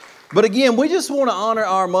But again, we just want to honor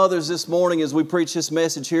our mothers this morning as we preach this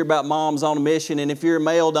message here about moms on a mission. And if you're a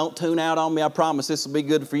male, don't tune out on me. I promise this will be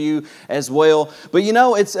good for you as well. But you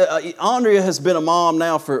know, Andrea has been a mom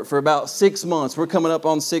now for about 6 months. We're coming up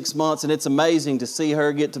on 6 months, and it's amazing to see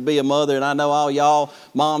her get to be a mother. And I know all y'all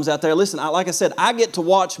moms out there, listen, like I said, I get to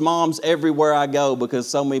watch moms everywhere I go because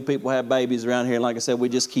so many people have babies around here. And like I said, we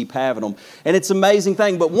just keep having them. And it's an amazing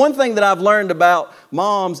thing. But one thing that I've learned about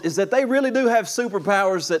moms is that they really do have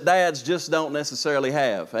superpowers that dads just don't necessarily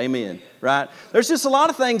have. Amen. Right? There's just a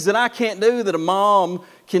lot of things that I can't do that a mom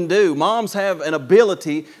can do. Moms have an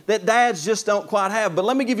ability that dads just don't quite have. But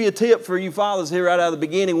let me give you a tip for you fathers here right out of the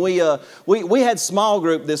beginning. We had small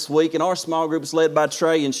group this week, and our small group is led by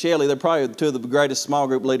Trey and Shelly. They're probably two of the greatest small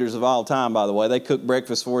group leaders of all time, by the way. They cook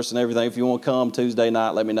breakfast for us and everything. If you want to come Tuesday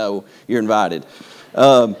night, let me know. You're invited.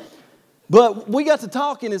 But we got to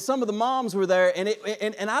talking, and some of the moms were there,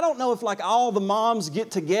 and I don't know if like all the moms get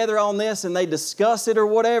together on this and they discuss it or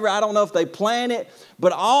whatever. I don't know if they plan it,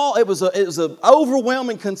 but it was an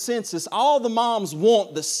overwhelming consensus. All the moms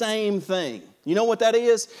want the same thing. You know what that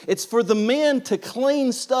is? It's for the men to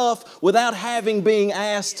clean stuff without being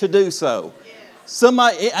asked to do so.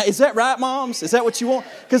 Somebody, is that right, moms? Is that what you want?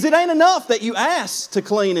 Because it ain't enough that you ask to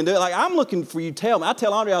clean and do it. Like, I'm looking for you to tell me. I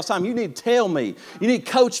tell Andrea all the time, you need to tell me. You need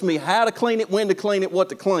to coach me how to clean it, when to clean it, what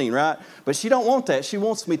to clean, right? But she don't want that. She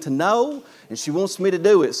wants me to know, and she wants me to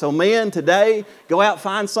do it. So men, today, go out,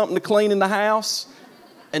 find something to clean in the house,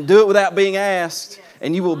 and do it without being asked,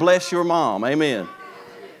 and you will bless your mom. Amen.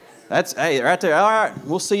 That's, hey, right there. All right,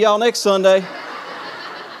 we'll see y'all next Sunday.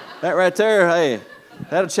 That right there, hey,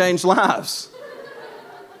 that'll change lives.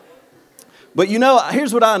 But you know,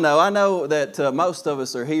 here's what I know. I know that most of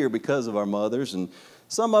us are here because of our mothers. And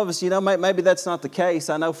some of us, you know, maybe that's not the case.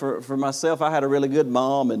 I know for myself, I had a really good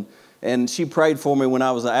mom. And she prayed for me when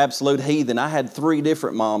I was an absolute heathen. I had 3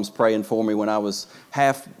 different moms praying for me when I was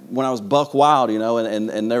buck wild, you know.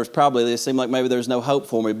 And there was probably, it seemed like maybe there was no hope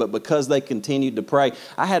for me. But because they continued to pray,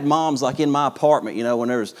 I had moms like in my apartment, you know, when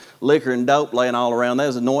there was liquor and dope laying all around. They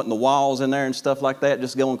was anointing the walls in there and stuff like that,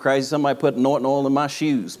 just going crazy. Somebody put anointing oil in my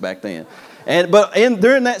shoes back then. But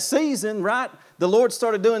during that season, right, the Lord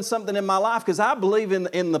started doing something in my life because I believe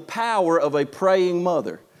in the power of a praying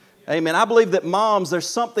mother. Amen. I believe that moms, there's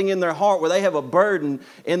something in their heart where they have a burden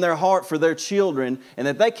in their heart for their children, and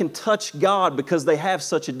that they can touch God because they have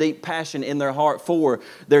such a deep passion in their heart for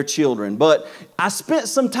their children. But I spent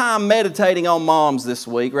some time meditating on moms this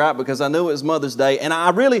week, right, because I knew it was Mother's Day, and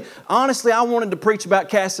honestly, I wanted to preach about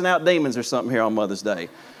casting out demons or something here on Mother's Day.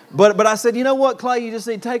 But I said, you know what, Clay, you just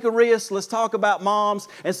need to take a risk. Let's talk about moms.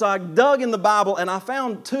 And so I dug in the Bible, and I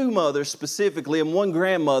found 2 mothers specifically and 1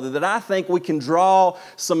 grandmother that I think we can draw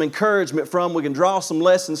some encouragement from. We can draw some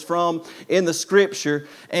lessons from in the Scripture.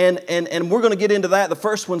 And we're going to get into that. The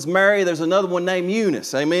first one's Mary. There's another one named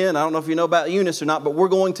Eunice. Amen. I don't know if you know about Eunice or not, but we're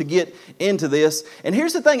going to get into this. And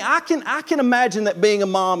here's the thing. I can imagine that being a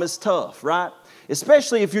mom is tough, right?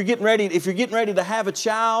 Especially if you're getting ready to have a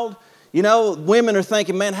child. You know, women are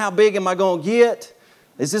thinking, man, how big am I going to get?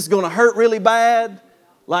 Is this going to hurt really bad?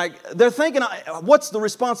 Like, they're thinking, what's the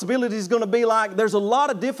responsibilities going to be like? There's a lot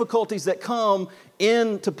of difficulties that come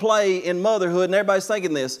into play in motherhood, and everybody's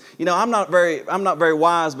thinking this. You know, I'm not very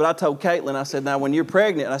wise, but I told Caitlin, I said, now, when you're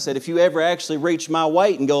pregnant, I said, if you ever actually reach my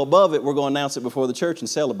weight and go above it, we're going to announce it before the church and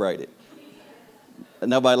celebrate it. And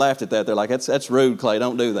nobody laughed at that. They're like, that's rude, Clay.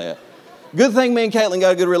 Don't do that. Good thing me and Caitlin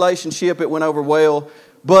got a good relationship. It went over well.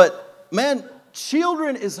 But man,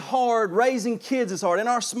 children is hard. Raising kids is hard. In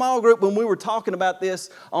our small group, when we were talking about this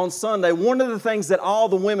on Sunday, one of the things that all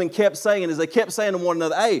the women kept saying is they kept saying to one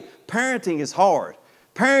another, hey, parenting is hard.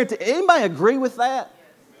 Anybody agree with that?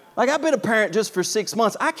 Like, I've been a parent just for 6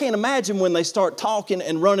 months. I can't imagine when they start talking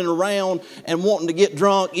and running around and wanting to get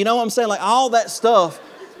drunk. You know what I'm saying? Like, all that stuff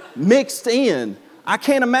mixed in. I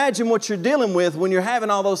can't imagine what you're dealing with when you're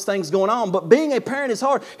having all those things going on. But being a parent is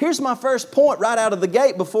hard. Here's my first point right out of the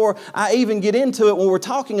gate before I even get into it when we're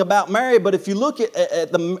talking about Mary. But if you look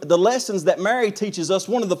at the lessons that Mary teaches us,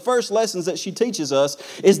 one of the first lessons that she teaches us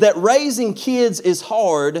is that raising kids is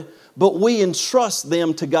hard, but we entrust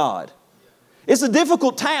them to God. It's a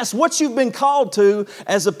difficult task. What you've been called to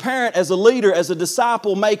as a parent, as a leader, as a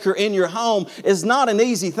disciple maker in your home is not an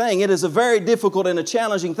easy thing. It is a very difficult and a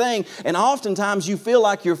challenging thing. And oftentimes you feel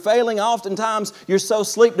like you're failing. Oftentimes you're so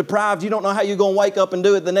sleep deprived you don't know how you're going to wake up and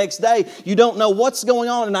do it the next day. You don't know what's going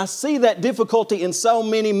on. And I see that difficulty in so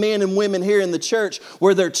many men and women here in the church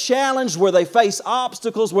where they're challenged, where they face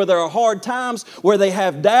obstacles, where there are hard times, where they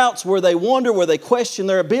have doubts, where they wonder, where they question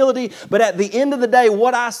their ability. But at the end of the day,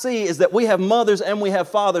 what I see is that we have mothers mothers and we have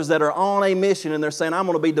fathers that are on a mission and they're saying, I'm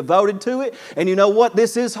going to be devoted to it. And you know what?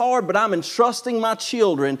 This is hard, but I'm entrusting my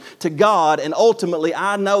children to God. And ultimately,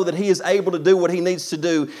 I know that He is able to do what He needs to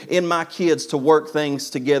do in my kids to work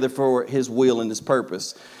things together for His will and His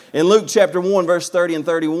purpose. In Luke chapter 1, verse 30 and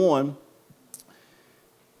 31,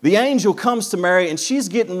 the angel comes to Mary and she's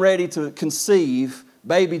getting ready to conceive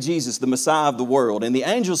baby Jesus, the Messiah of the world. And the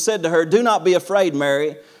angel said to her, do not be afraid,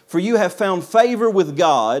 Mary, for you have found favor with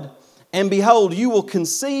God. And behold, you will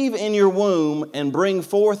conceive in your womb and bring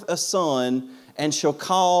forth a son and shall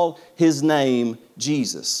call His name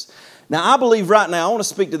Jesus. Now, I believe right now, I want to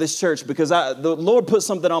speak to this church because the Lord put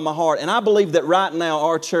something on my heart. And I believe that right now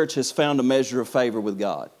our church has found a measure of favor with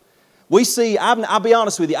God. We see, I'll be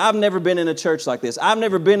honest with you, I've never been in a church like this. I've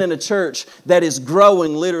never been in a church that is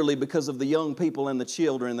growing literally because of the young people and the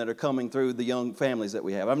children that are coming through the young families that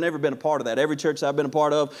we have. I've never been a part of that. Every church I've been a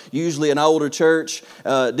part of, usually an older church,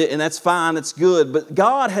 and that's fine, it's good. But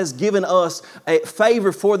God has given us a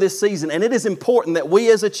favor for this season, and it is important that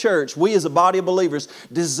we as a church, we as a body of believers,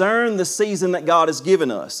 discern the season that God has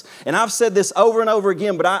given us. And I've said this over and over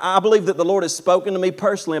again, but I believe that the Lord has spoken to me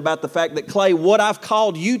personally about the fact that, Clay, what I've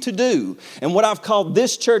called you to do and what I've called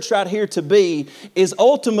this church right here to be is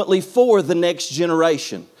ultimately for the next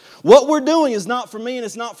generation. What we're doing is not for me and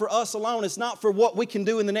it's not for us alone. It's not for what we can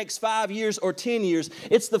do in the next 5 years or 10 years.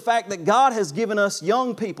 It's the fact that God has given us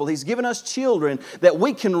young people. He's given us children that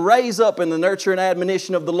we can raise up in the nurture and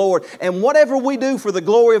admonition of the Lord. And whatever we do for the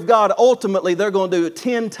glory of God, ultimately they're going to do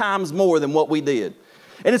 10 times more than what we did.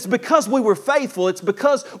 And it's because we were faithful. It's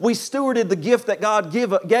because we stewarded the gift that God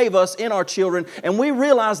gave us in our children. And we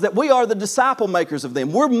realized that we are the disciple makers of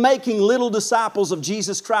them. We're making little disciples of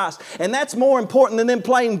Jesus Christ. And that's more important than them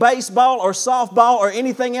playing baseball or softball or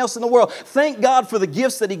anything else in the world. Thank God for the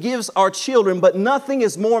gifts that He gives our children. But nothing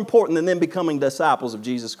is more important than them becoming disciples of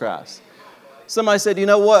Jesus Christ. Somebody said, you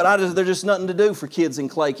know what? There's just nothing to do for kids in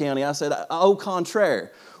Clay County. I said, au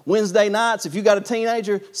contraire. Wednesday nights, if you got a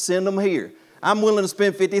teenager, send them here. I'm willing to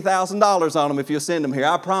spend $50,000 on them if you'll send them here.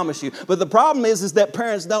 I promise you. But the problem is that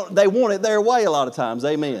parents they want it their way a lot of times.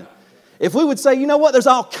 Amen. If we would say, you know what, there's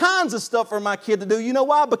all kinds of stuff for my kid to do. You know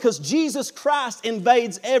why? Because Jesus Christ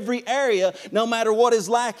invades every area no matter what is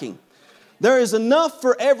lacking. There is enough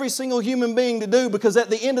for every single human being to do because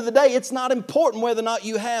at the end of the day, it's not important whether or not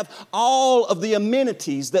you have all of the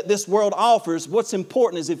amenities that this world offers. What's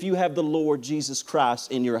important is if you have the Lord Jesus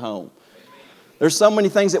Christ in your home. There's so many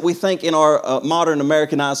things that we think in our modern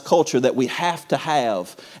Americanized culture that we have to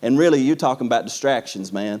have. And really, you're talking about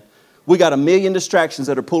distractions, man. We got a million distractions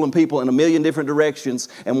that are pulling people in a million different directions.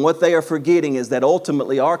 And what they are forgetting is that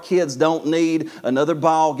ultimately our kids don't need another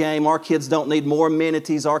ball game. Our kids don't need more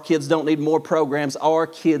amenities. Our kids don't need more programs. Our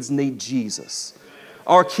kids need Jesus.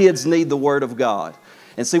 Our kids need the Word of God.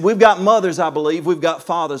 And see, we've got mothers, I believe, we've got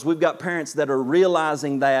fathers, we've got parents that are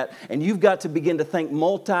realizing that, and you've got to begin to think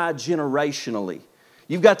multi-generationally.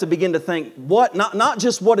 You've got to begin to think, not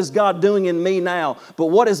just what is God doing in me now, but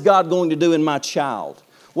what is God going to do in my child?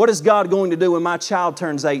 What is God going to do when my child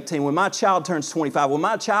turns 18, when my child turns 25, when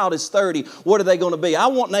my child is 30, what are they going to be? I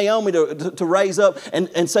want Naomi to raise up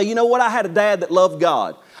and say, you know what, I had a dad that loved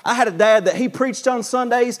God. I had a dad that he preached on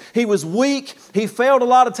Sundays. He was weak. He failed a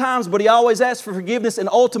lot of times, but he always asked for forgiveness, and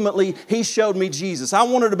ultimately, he showed me Jesus. I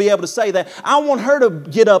want her to be able to say that. I want her to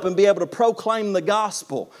get up and be able to proclaim the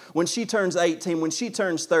gospel when she turns 18, when she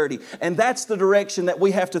turns 30, and that's the direction that we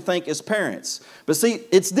have to think as parents. But see,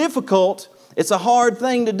 it's difficult. It's a hard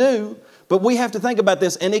thing to do, but we have to think about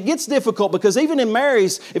this, and it gets difficult because even in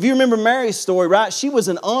Mary's, if you remember Mary's story, right, she was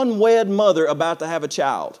an unwed mother about to have a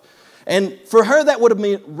child. And for her, that would have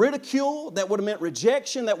meant ridicule, that would have meant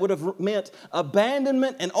rejection, that would have meant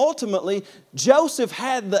abandonment. And ultimately, Joseph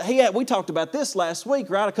we talked about this last week,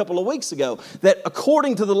 right, a couple of weeks ago, that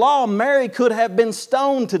according to the law, Mary could have been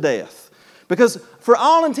stoned to death. Because for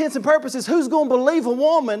all intents and purposes, who's going to believe a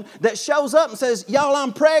woman that shows up and says, y'all,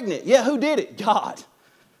 I'm pregnant? Yeah, who did it? God.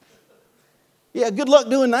 Yeah, good luck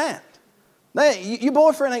doing that. Your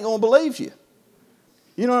boyfriend ain't going to believe you.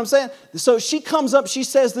 You know what I'm saying? So she comes up, she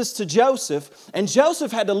says this to Joseph, and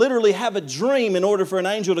Joseph had to literally have a dream in order for an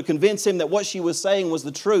angel to convince him that what she was saying was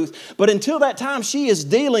the truth. But until that time, she is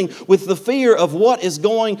dealing with the fear of what is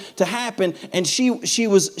going to happen, and she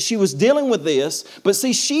was dealing with this. But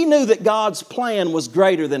see, she knew that God's plan was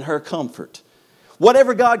greater than her comfort.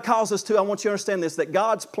 Whatever God calls us to, I want you to understand this, that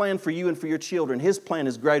God's plan for you and for your children, His plan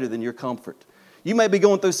is greater than your comfort. You may be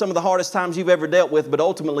going through some of the hardest times you've ever dealt with, but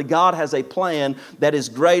ultimately God has a plan that is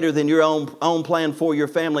greater than your own plan for your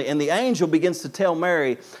family. And the angel begins to tell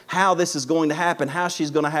Mary how this is going to happen, how she's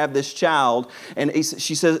going to have this child. And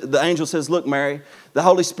the angel says, look, Mary, the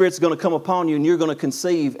Holy Spirit's going to come upon you and you're going to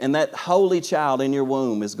conceive. And that holy child in your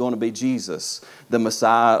womb is going to be Jesus, the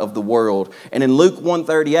Messiah of the world. And in Luke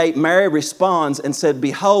 1:38, Mary responds and said,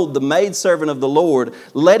 behold, the maidservant of the Lord,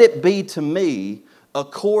 let it be to me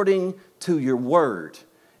according to your word.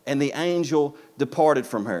 And the angel departed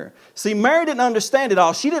from her. See, Mary didn't understand it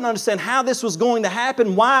all. She didn't understand how this was going to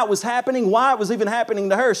happen, why it was happening, why it was even happening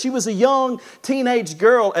to her. She was a young teenage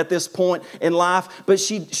girl at this point in life, but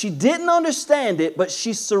she didn't understand it, but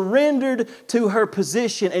she surrendered to her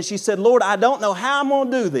position and she said, Lord, I don't know how I'm going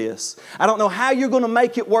to do this. I don't know how you're going to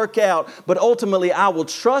make it work out, but ultimately I will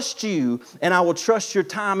trust you and I will trust your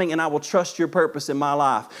timing and I will trust your purpose in my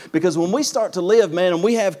life. Because when we start to live, man, and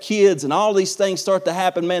we have kids and all these things start to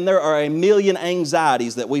happen, man, there are a million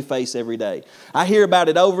anxieties that we face every day. I hear about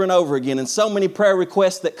it over and over again, and so many prayer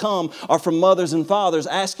requests that come are from mothers and fathers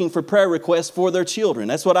asking for prayer requests for their children.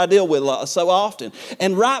 That's what I deal with so often,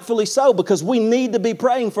 and rightfully so, because we need to be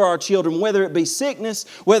praying for our children, whether it be sickness,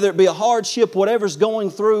 whether it be a hardship, whatever's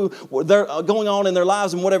going on in their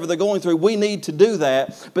lives and whatever they're going through, we need to do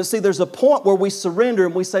that. But see, there's a point where we surrender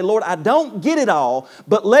and we say, Lord, I don't get it all,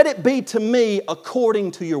 but let it be to me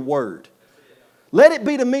according to your word. Let it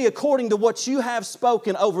be to me according to what you have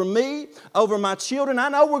spoken over me, over my children. I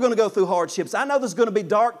know we're going to go through hardships. I know there's going to be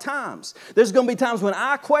dark times. There's going to be times when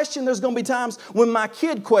I question. There's going to be times when my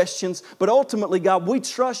kid questions. But ultimately, God, we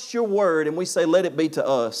trust your word and we say, let it be to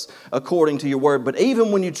us according to your word. But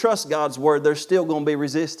even when you trust God's word, there's still going to be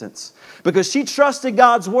resistance. Because she trusted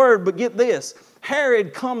God's word, but get this.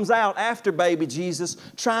 Herod comes out after baby Jesus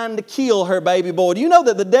trying to kill her baby boy. Do you know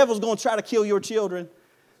that the devil's going to try to kill your children?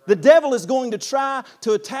 The devil is going to try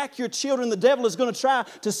to attack your children. The devil is going to try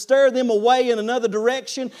to stir them away in another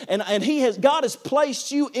direction. And God has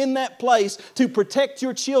placed you in that place to protect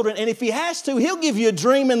your children. And if He has to, He'll give you a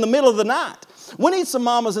dream in the middle of the night. We need some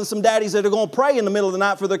mamas and some daddies that are going to pray in the middle of the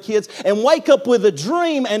night for their kids and wake up with a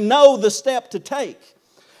dream and know the step to take.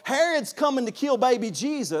 Herod's coming to kill baby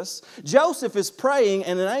Jesus. Joseph is praying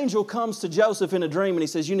and an angel comes to Joseph in a dream and he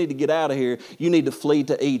says, you need to get out of here. You need to flee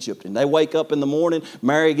to Egypt. And they wake up in the morning,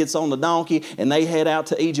 Mary gets on the donkey and they head out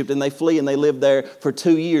to Egypt and they flee and they live there for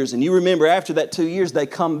 2 years. And you remember after that 2 years they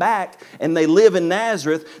come back and they live in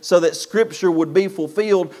Nazareth so that Scripture would be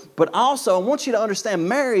fulfilled. But also I want you to understand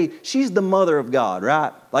Mary, she's the mother of God,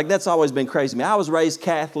 right? Like that's always been crazy to me. I was raised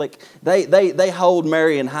Catholic. They hold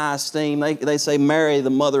Mary in high esteem. They say Mary, the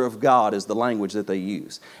mother of God, is the language that they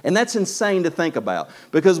use. And that's insane to think about.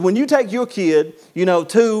 Because when you take your kid,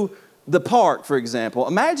 to the park, for example,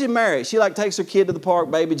 imagine Mary. She takes her kid to the park,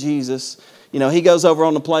 baby Jesus. He goes over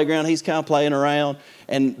on the playground. He's kind of playing around.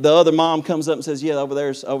 And the other mom comes up and says, yeah, over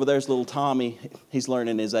there's little Tommy. He's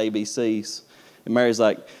learning his ABCs. And Mary's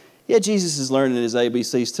like, yeah, Jesus is learning his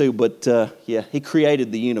ABCs too, but He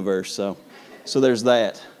created the universe, so there's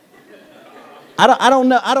that. I don't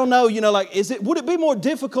know, would it be more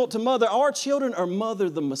difficult to mother our children or mother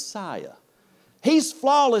the Messiah? He's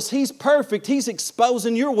flawless, He's perfect, He's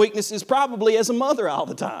exposing your weaknesses probably as a mother all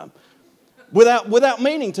the time. Without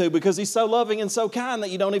meaning to, because He's so loving and so kind that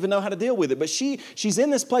you don't even know how to deal with it. But she's in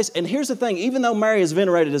this place. And here's the thing. Even though Mary is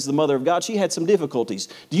venerated as the mother of God, she had some difficulties.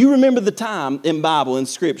 Do you remember the time in Bible, in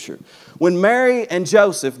Scripture, when Mary and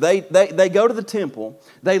Joseph, they go to the temple,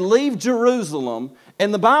 they leave Jerusalem,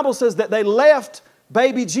 and the Bible says that they left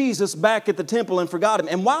baby Jesus back at the temple and forgot Him.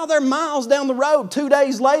 And while they're miles down the road, 2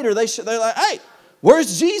 days later, they're like, hey,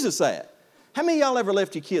 where's Jesus at? How many of y'all ever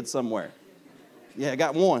left your kids somewhere? Yeah,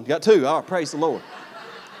 got one, got two. Oh, praise the Lord.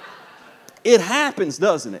 It happens,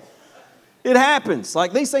 doesn't it? It happens.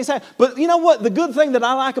 Like these things happen. But you know what? The good thing that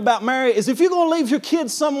I like about Mary is if you're going to leave your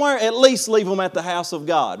kids somewhere, at least leave them at the house of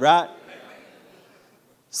God, right?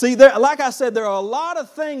 See, like I said, there are a lot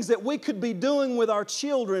of things that we could be doing with our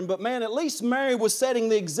children, but man, at least Mary was setting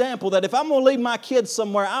the example that if I'm going to leave my kids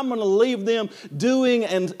somewhere, I'm going to leave them doing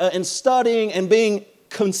and studying and being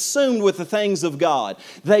consumed with the things of God.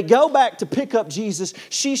 They go back to pick up Jesus.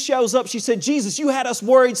 She shows up. She said, Jesus, you had us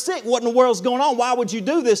worried sick. What in the world's going on? Why would you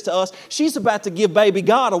do this to us? She's about to give baby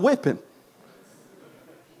God a whipping.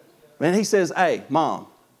 Man, He says, hey, Mom,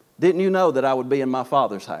 didn't you know that I would be in my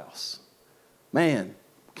Father's house? Man,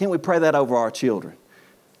 can't we pray that over our children?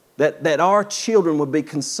 That our children would be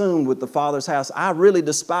consumed with the Father's house. I really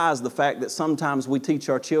despise the fact that sometimes we teach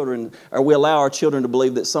our children, or we allow our children to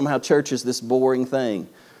believe that somehow church is this boring thing.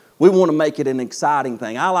 We want to make it an exciting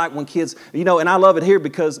thing. I like when kids, and I love it here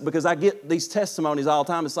because I get these testimonies all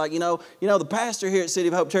the time. It's like, the pastor here at City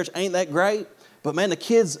of Hope Church ain't that great. But man, my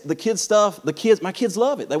kids love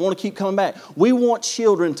it. They want to keep coming back. We want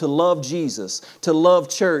children to love Jesus, to love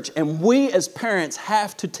church. And we as parents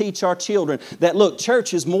have to teach our children that, look,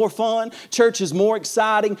 church is more fun, church is more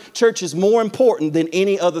exciting, church is more important than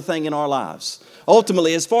any other thing in our lives.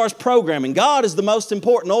 Ultimately, as far as programming, God is the most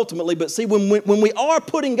important ultimately. But see, when we are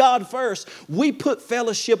putting God first, we put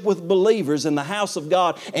fellowship with believers in the house of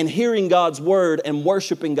God and hearing God's word and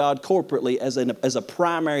worshiping God corporately as a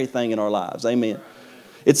primary thing in our lives. Amen.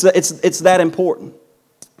 It's that important.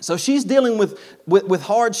 So she's dealing with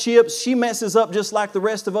hardships. She messes up just like the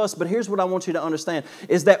rest of us. But here's what I want you to understand,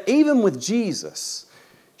 is that even with Jesus,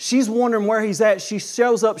 she's wondering where He's at. She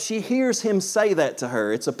shows up. She hears Him say that to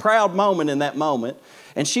her. It's a proud moment in that moment.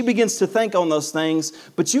 And she begins to think on those things.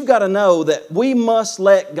 But you've got to know that we must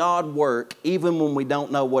let God work even when we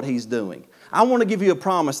don't know what He's doing. I want to give you a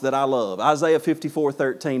promise that I love. Isaiah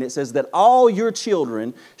 54:13. It says that all your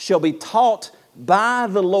children shall be taught by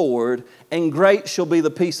the Lord, and great shall be the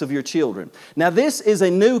peace of your children. Now this is a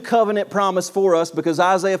new covenant promise for us because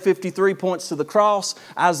Isaiah 53 points to the cross.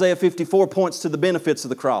 Isaiah 54 points to the benefits of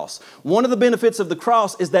the cross. One of the benefits of the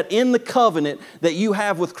cross is that in the covenant that you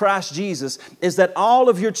have with Christ Jesus is that all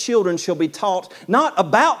of your children shall be taught not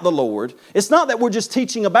about the Lord. It's not that we're just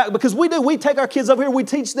teaching about, because we take our kids over here, we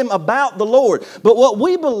teach them about the Lord. But what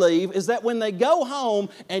we believe is that when they go home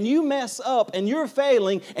and you mess up and you're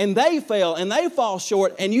failing and they fail and they fall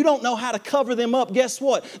short and you don't know how to cover them up, guess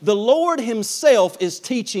what? The Lord Himself is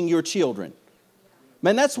teaching your children.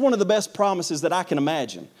 Man, that's one of the best promises that I can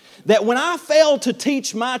imagine. That when I fail to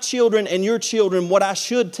teach my children and your children what I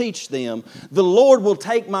should teach them, the Lord will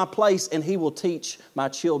take my place and He will teach my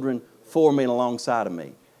children for me and alongside of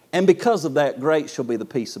me. And because of that, great shall be the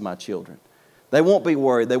peace of my children. They won't be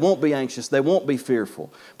worried. They won't be anxious. They won't be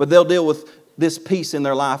fearful. But they'll deal with this peace in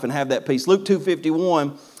their life and have that peace. Luke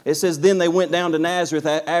 2:51, it says, then they went down to Nazareth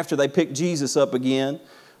after they picked Jesus up again.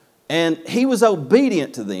 And He was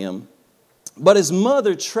obedient to them. But His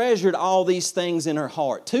mother treasured all these things in her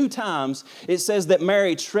heart. 2 times it says that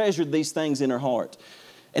Mary treasured these things in her heart.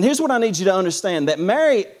 And here's what I need you to understand, that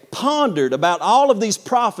Mary pondered about all of these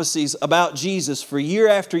prophecies about Jesus for year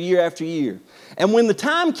after year after year. And when the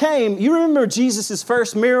time came, you remember Jesus'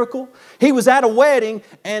 first miracle? He was at a wedding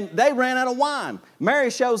and they ran out of wine. Mary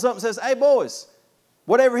shows up and says, hey boys,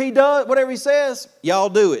 whatever He does, whatever He says, y'all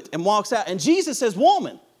do it, and walks out. And Jesus says,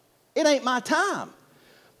 woman, it ain't my time.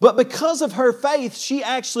 But because of her faith, she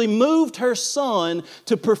actually moved her son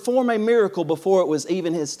to perform a miracle before it was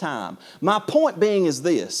even his time. My point being is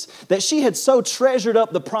this, that she had so treasured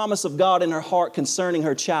up the promise of God in her heart concerning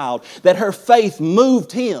her child that her faith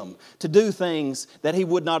moved him to do things that he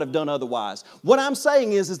would not have done otherwise. What I'm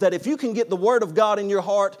saying is that if you can get the Word of God in your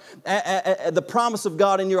heart, the promise of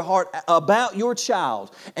God in your heart about your child,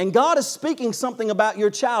 and God is speaking something about your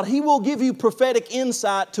child, He will give you prophetic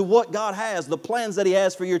insight to what God has, the plans that He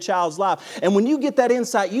has for your child's life. And when you get that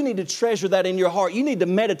insight, you need to treasure that in your heart. You need to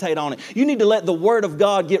meditate on it. You need to let the Word of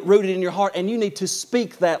God get rooted in your heart, and you need to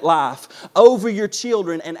speak that life over your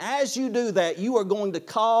children. And as you do that, you are going to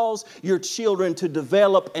cause your children to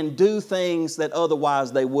develop and do things that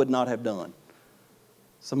otherwise they would not have done.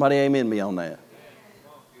 Somebody amen me on that.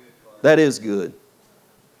 That is good.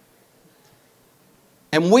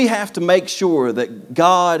 And we have to make sure that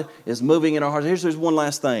God is moving in our hearts. Here's one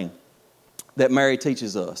last thing that Mary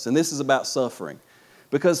teaches us, and this is about suffering.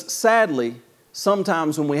 Because sadly,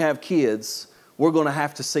 sometimes when we have kids, we're going to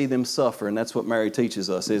have to see them suffer, and that's what Mary teaches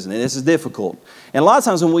us, isn't it? This is difficult. And a lot of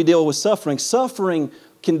times when we deal with suffering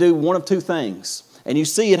can do one of 2 things. And you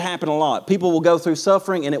see it happen a lot. People will go through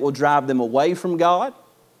suffering and it will drive them away from God.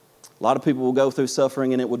 A lot of people will go through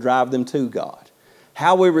suffering and it will drive them to God.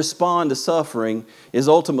 How we respond to suffering is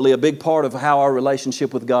ultimately a big part of how our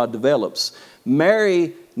relationship with God develops.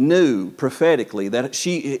 Mary knew prophetically that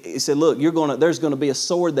she said, look, there's going to be a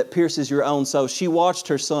sword that pierces your own soul. She watched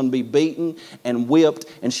her son be beaten and whipped,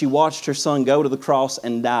 and she watched her son go to the cross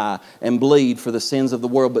and die and bleed for the sins of the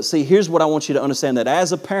world. But see, here's what I want you to understand, that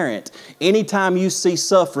as a parent, anytime you see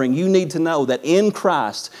suffering, you need to know that in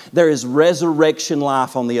Christ, there is resurrection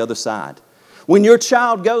life on the other side. When your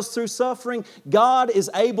child goes through suffering, God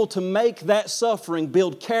is able to make that suffering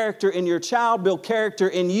build character in your child, build character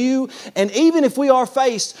in you. And even if we are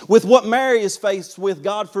faced with what Mary is faced with,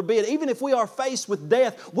 God forbid, even if we are faced with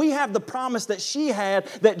death, we have the promise that she had,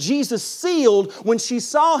 that Jesus sealed when she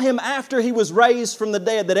saw Him after He was raised from the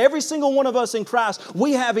dead, that every single one of us in Christ,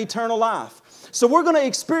 we have eternal life. So we're going to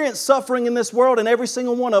experience suffering in this world, and every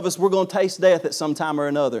single one of us, we're going to taste death at some time or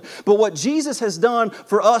another. But what Jesus has done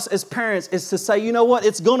for us as parents is to say, you know what,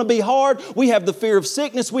 it's going to be hard. We have the fear of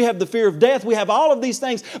sickness. We have the fear of death. We have all of these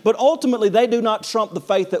things. But ultimately, they do not trump the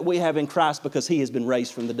faith that we have in Christ because He has been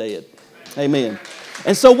raised from the dead. Amen.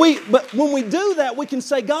 And so but when we do that, we can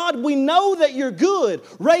say, God, we know that You're good.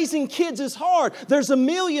 Raising kids is hard. There's a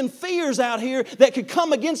million fears out here that could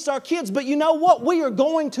come against our kids. But you know what? We are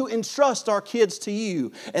going to entrust our kids to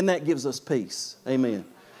You. And that gives us peace. Amen.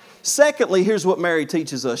 Secondly, here's what Mary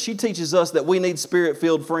teaches us. She teaches us that we need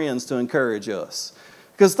Spirit-filled friends to encourage us.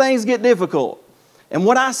 Because things get difficult. And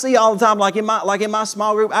what I see all the time, like in my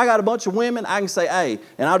small group, I got a bunch of women, I can say, hey,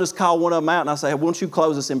 and I'll just call one of them out and I say, hey, won't you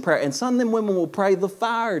close us in prayer? And some of them women will pray the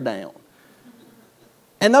fire down.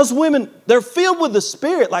 And those women, they're filled with the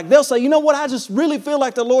Spirit. Like they'll say, you know what, I just really feel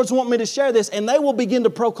like the Lord's wanting me to share this. And they will begin to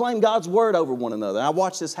proclaim God's Word over one another. And I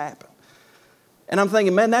watch this happen. And I'm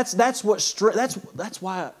thinking, man, that's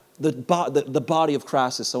why the body of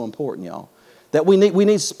Christ is so important, y'all. That we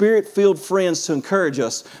need Spirit-filled friends to encourage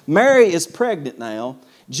us. Mary is pregnant now.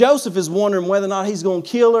 Joseph is wondering whether or not he's going to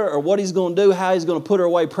kill her or what he's going to do, how he's going to put her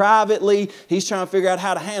away privately. He's trying to figure out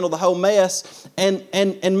how to handle the whole mess. And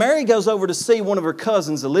Mary goes over to see one of her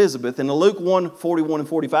cousins, Elizabeth. In Luke 1:41 and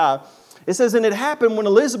 45, it says, and it happened when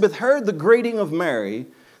Elizabeth heard the greeting of Mary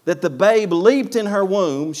that the babe leaped in her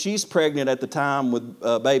womb. She's pregnant at the time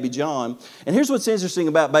with baby John. And here's what's interesting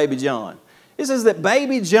about baby John. It says that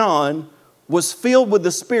baby John was filled with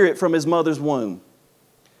the Spirit from his mother's womb.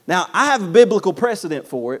 Now, I have a biblical precedent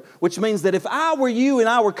for it, which means that if I were you and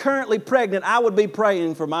I were currently pregnant, I would be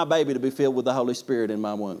praying for my baby to be filled with the Holy Spirit in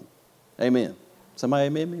my womb. Amen. Somebody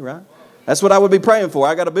amen me, right? That's what I would be praying for.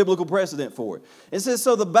 I got a biblical precedent for it. It says,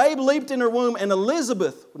 so the babe leaped in her womb, and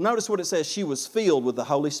Elizabeth, notice what it says, she was filled with the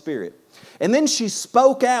Holy Spirit. And then she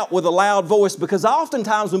spoke out with a loud voice, because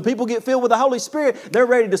oftentimes when people get filled with the Holy Spirit, they're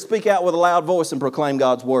ready to speak out with a loud voice and proclaim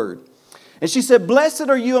God's Word. And she said, blessed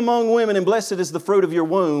are you among women, and blessed is the fruit of your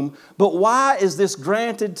womb. But why is this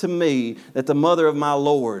granted to me that the mother of my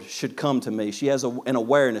Lord should come to me? She has an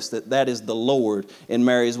awareness that is the Lord in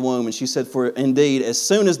Mary's womb. And she said, for indeed, as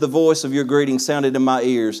soon as the voice of your greeting sounded in my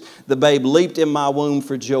ears, the babe leaped in my womb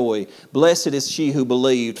for joy. Blessed is she who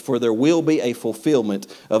believed, for there will be a fulfillment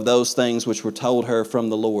of those things which were told her from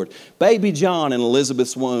the Lord. Baby John in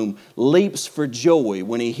Elizabeth's womb leaps for joy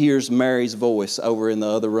when he hears Mary's voice over in the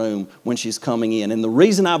other room when she's coming in. And the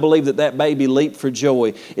reason I believe that baby leaped for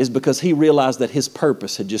joy is because he realized that his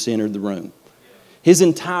purpose had just entered the room. His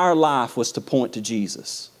entire life was to point to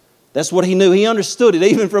Jesus. That's what he knew. He understood it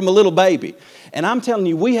even from a little baby. And I'm telling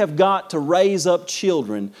you, we have got to raise up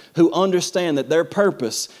children who understand that their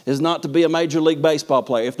purpose is not to be a Major League Baseball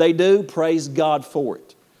player. If they do, praise God for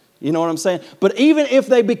it. You know what I'm saying? But even if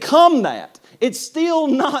they become that, it's still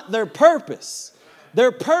not their purpose.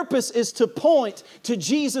 Their purpose is to point to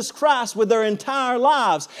Jesus Christ with their entire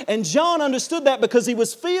lives. And John understood that because he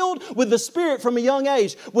was filled with the Spirit from a young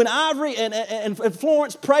age. When Ivory and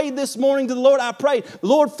Florence prayed this morning to the Lord, I prayed,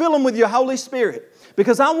 Lord, fill them with your Holy Spirit.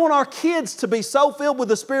 Because I want our kids to be so filled with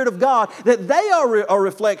the Spirit of God that they are a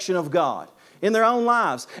reflection of God in their own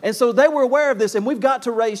lives. And so they were aware of this, and we've got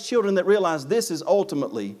to raise children that realize this is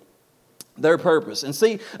ultimately their purpose. And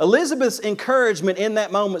see, Elizabeth's encouragement in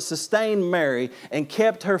that moment sustained Mary and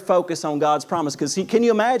kept her focus on God's promise. Because can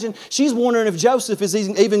you imagine? She's wondering if Joseph is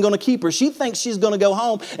even going to keep her. She thinks she's going to go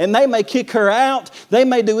home and they may kick her out. They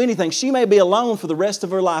may do anything. She may be alone for the rest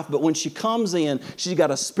of her life. But when she comes in, she's got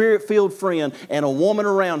a Spirit-filled friend and a woman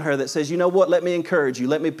around her that says, you know what? Let me encourage you.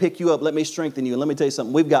 Let me pick you up. Let me strengthen you. And let me tell you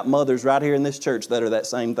something. We've got mothers right here in this church that are that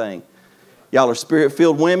same thing. Y'all are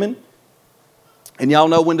Spirit-filled women. And y'all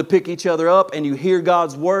know when to pick each other up, and you hear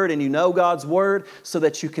God's Word and you know God's Word so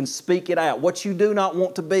that you can speak it out. What you do not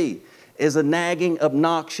want to be is a nagging,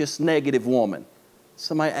 obnoxious, negative woman.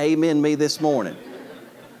 Somebody amen me this morning.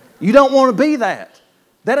 You don't want to be that.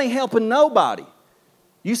 That ain't helping nobody.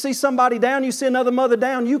 You see somebody down, you see another mother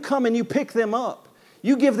down, you come and you pick them up.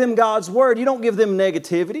 You give them God's Word. You don't give them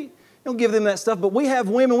negativity. You don't give them that stuff. But we have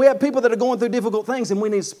women, we have people that are going through difficult things, and we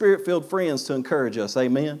need Spirit-filled friends to encourage us.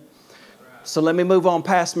 Amen. So let me move on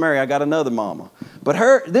past Mary. I got another mama.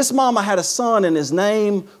 But this mama had a son, and his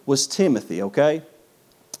name was Timothy, okay?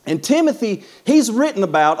 And Timothy, he's written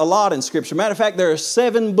about a lot in Scripture. Matter of fact, there are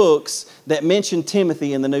 7 books that mention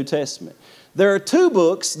Timothy in the New Testament. There are 2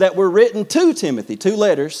 books that were written to Timothy, 2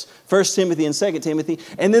 letters, 1 Timothy and 2 Timothy.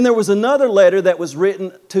 And then there was another letter that was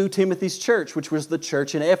written to Timothy's church, which was the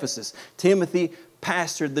church in Ephesus. Timothy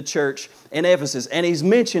pastored the church in Ephesus. And he's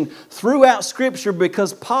mentioned throughout Scripture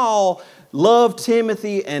because Paul loved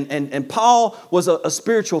Timothy, and Paul was a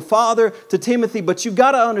spiritual father to Timothy. But you've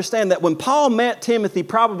got to understand that when Paul met Timothy,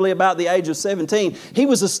 probably about the age of 17, he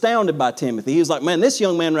was astounded by Timothy. He was like, man, this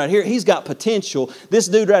young man right here, he's got potential. This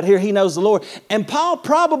dude right here, he knows the Lord. And Paul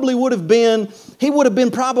probably would have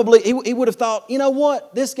thought, you know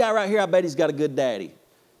what? This guy right here, I bet he's got a good daddy.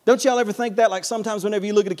 Don't y'all ever think that? Like sometimes whenever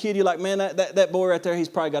you look at a kid, you're like, man, that boy right there, he's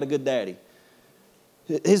probably got a good daddy.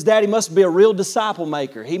 His daddy must be a real disciple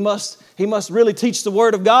maker. He must really teach the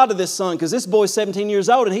Word of God to this son, because this boy's 17 years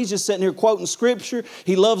old and he's just sitting here quoting Scripture.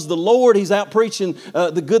 He loves the Lord. He's out preaching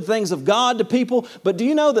the good things of God to people. But do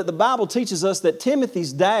you know that the Bible teaches us that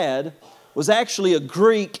Timothy's dad was actually a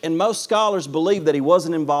Greek, and most scholars believe that he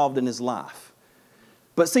wasn't involved in his life.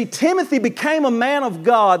 But see, Timothy became a man of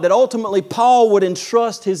God that ultimately Paul would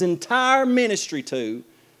entrust his entire ministry to.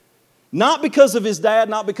 Not because of his dad,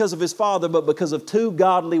 not because of his father, but because of two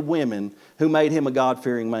godly women who made him a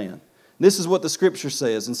God-fearing man. This is what the Scripture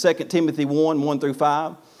says in 2 Timothy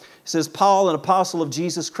 1:1-5. It says, Paul, an apostle of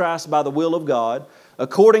Jesus Christ by the will of God,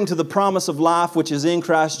 according to the promise of life which is in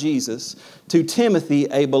Christ Jesus, to Timothy,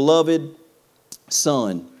 a beloved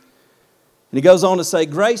son. And he goes on to say,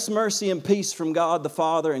 grace, mercy, and peace from God the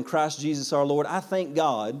Father and Christ Jesus our Lord. I thank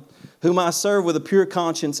God, whom I serve with a pure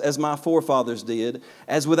conscience as my forefathers did,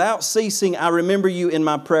 as without ceasing I remember you in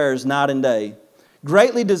my prayers night and day,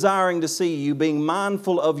 greatly desiring to see you, being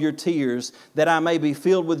mindful of your tears, that I may be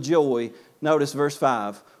filled with joy. Notice verse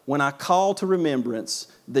 5, when I call to remembrance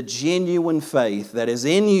the genuine faith that is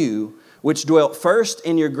in you, which dwelt first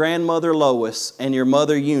in your grandmother Lois and your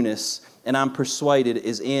mother Eunice, and I'm persuaded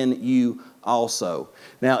is in you also.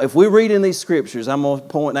 Now, if we read in these Scriptures, I'm going to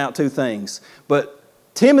point out two things. But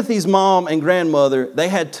Timothy's mom and grandmother, they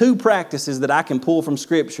had two practices that I can pull from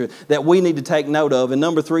Scripture that we need to take note of. And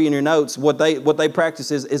number 3 in your notes, what they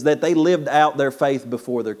practice is that they lived out their faith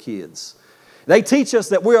before their kids. They teach us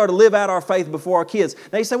that we are to live out our faith before our kids.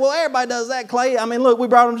 They say, well, everybody does that, Clay. I mean, look, we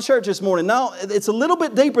brought them to church this morning. No, it's a little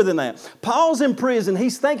bit deeper than that. Paul's in prison.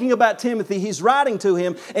 He's thinking about Timothy. He's writing to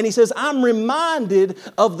him. And he says, I'm reminded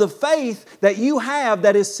of the faith that you have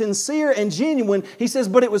that is sincere and genuine. He says,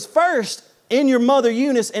 but it was first in your mother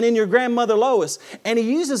Eunice and in your grandmother Lois. And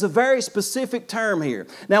he uses a very specific term here.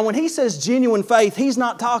 Now, when he says genuine faith, he's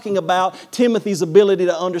not talking about Timothy's ability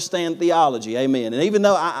to understand theology. Amen. And even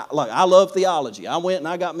though I love theology, I went and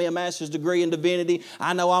I got me a master's degree in divinity.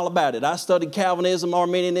 I know all about it. I studied Calvinism,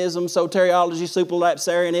 Arminianism, soteriology,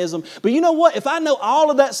 supralapsarianism. But you know what? If I know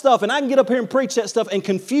all of that stuff and I can get up here and preach that stuff and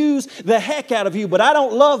confuse the heck out of you, but I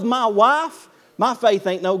don't love my wife, my faith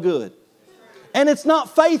ain't no good. And it's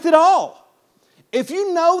not faith at all. If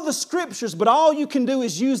you know the Scriptures, but all you can do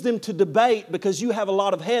is use them to debate because you have a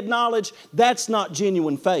lot of head knowledge, that's not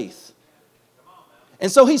genuine faith.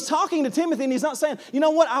 And so he's talking to Timothy and he's not saying, you know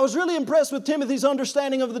what, I was really impressed with Timothy's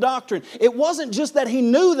understanding of the doctrine. It wasn't just that he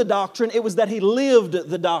knew the doctrine, it was that he lived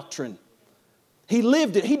the doctrine. He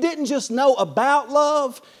lived it. He didn't just know about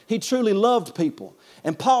love, he truly loved people.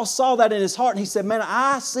 And Paul saw that in his heart and he said, man,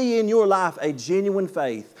 I see in your life a genuine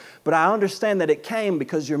faith. But I understand that it came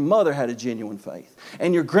because your mother had a genuine faith.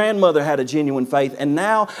 And your grandmother had a genuine faith. And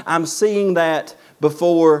now I'm seeing that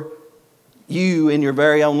before you in your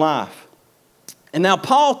very own life. And now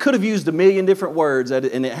Paul could have used a million different words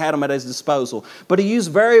and it had them at his disposal. But he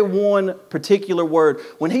used one particular word.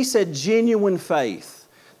 When he said genuine faith,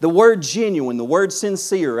 the word genuine, the word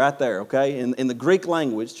sincere right there, okay, in the Greek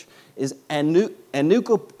language is let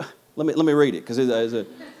me read it because it's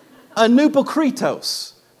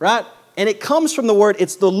anupokritos. Right? And it comes from the word,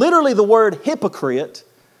 it's literally the word hypocrite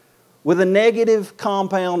with a negative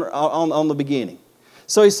compound on the beginning.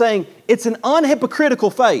 So he's saying it's an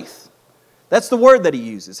unhypocritical faith. That's the word that he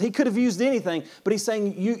uses. He could have used anything, but he's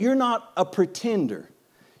saying you're not a pretender.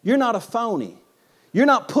 You're not a phony. You're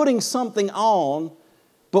not putting something on,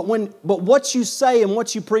 but what you say and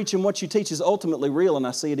what you preach and what you teach is ultimately real, and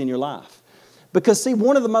I see it in your life. Because see,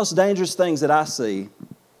 one of the most dangerous things that I see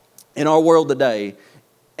in our world today,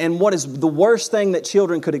 and what is the worst thing that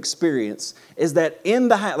children could experience, is that in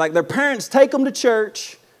the house, like their parents take them to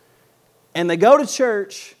church, and they go to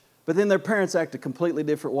church, but then their parents act a completely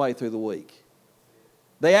different way through the week.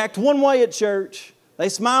 They act one way at church, they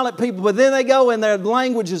smile at people, but then they go and their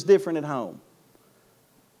language is different at home.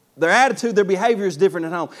 Their attitude, their behavior is different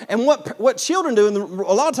at home. And what children do, and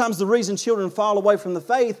a lot of times the reason children fall away from the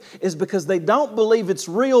faith is because they don't believe it's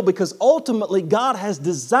real, because ultimately God has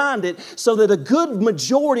designed it so that a good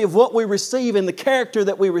majority of what we receive and the character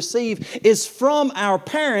that we receive is from our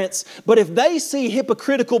parents. But if they see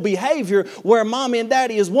hypocritical behavior where mommy and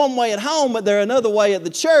daddy is one way at home but they're another way at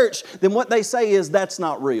the church, then what they say is that's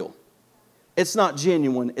not real. it's not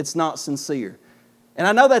genuine, it's not sincere. And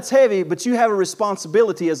I know that's heavy, but you have a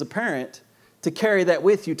responsibility as a parent to carry that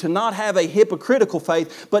with you, to not have a hypocritical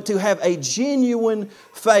faith, but to have a genuine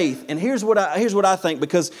faith. And here's what I think,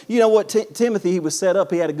 because you know what, Timothy, he was set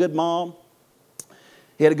up, he had a good mom.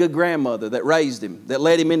 He had a good grandmother that raised him, that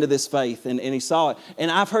led him into this faith, and he saw it.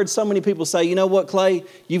 And I've heard so many people say, you know what, Clay,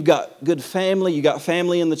 you've got good family, you got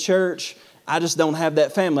family in the church. I just don't have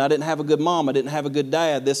that family. I didn't have a good mom. I didn't have a good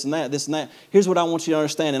dad, this and that, this and that. Here's what I want you to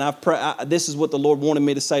understand, and this is what the Lord wanted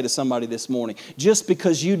me to say to somebody this morning. Just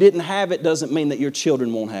because you didn't have it doesn't mean that your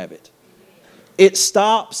children won't have it. It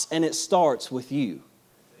stops and it starts with you.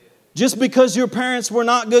 Just because your parents were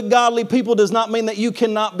not good godly people does not mean that you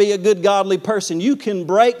cannot be a good godly person. You can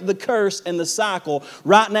break the curse and the cycle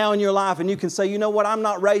right now in your life, and you can say, you know what, I'm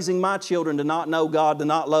not raising my children to not know God, to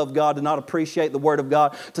not love God, to not appreciate the Word of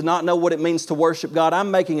God, to not know what it means to worship God. I'm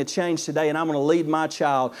making a change today, and I'm going to lead my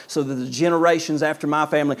child so that the generations after my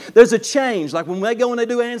family, there's a change. Like when they go and they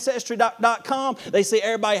do Ancestry.com, they see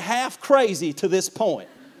everybody half crazy to this point.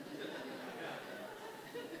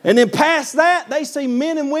 And then past that, they see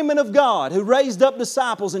men and women of God who raised up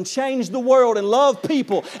disciples and changed the world and loved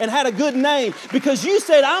people and had a good name because you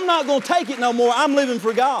said, I'm not going to take it no more. I'm living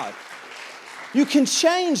for God. You can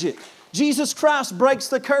change it. Jesus Christ breaks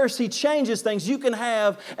the curse. He changes things. You can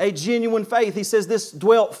have a genuine faith. He says this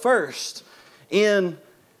dwelt first in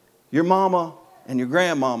your mama and your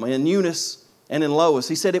grandmama, in Eunice and in Lois.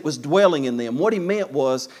 He said it was dwelling in them. What he meant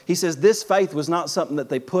was, he says this faith was not something that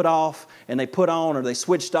they put off and they put on, or they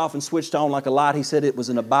switched off and switched on like a light. He said it was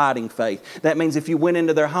an abiding faith. That means if you went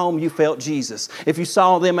into their home, you felt Jesus. If you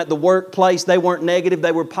saw them at the workplace, they weren't negative,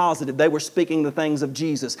 they were positive. They were speaking the things of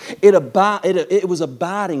Jesus. It was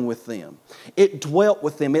abiding with them. It dwelt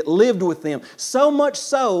with them. It lived with them. So much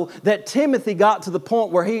so that Timothy got to the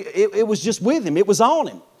point where it was just with him. It was on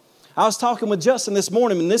him. I was talking with Justin this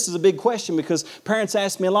morning, and this is a big question because parents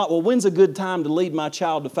ask me a lot, well, when's a good time to lead my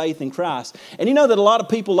child to faith in Christ? And you know that a lot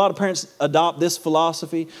of parents adopt this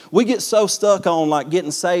philosophy. We get so stuck on like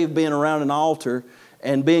getting saved, being around an altar,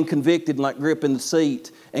 and being convicted and like gripping the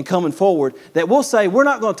seat and coming forward, that we'll say we're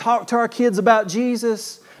not going to talk to our kids about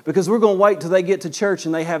Jesus because we're going to wait till they get to church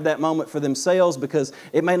and they have that moment for themselves because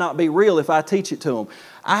it may not be real if I teach it to them.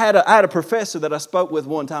 I had a professor that I spoke with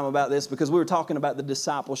one time about this because we were talking about the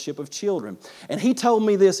discipleship of children. And he told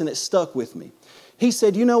me this and it stuck with me. He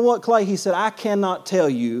said, you know what, Clay? He said, I cannot tell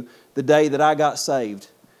you the day that I got saved.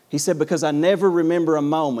 He said, because I never remember a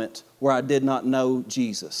moment where I did not know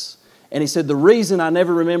Jesus. And he said, the reason I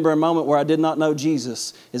never remember a moment where I did not know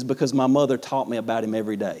Jesus is because my mother taught me about Him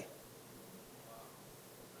every day.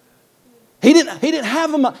 He didn't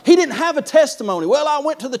have a testimony. Well, I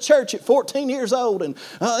went to the church at 14 years old and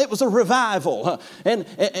it was a revival. And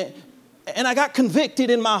I got convicted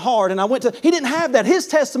in my heart and he didn't have that. His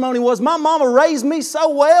testimony was, my mama raised me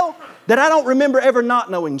so well that I don't remember ever not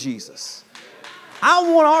knowing Jesus.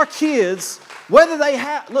 I want our kids,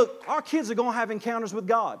 our kids are going to have encounters with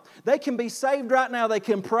God. They can be saved right now. They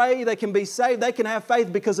can pray. They can be saved. They can have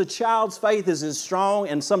faith because a child's faith is as strong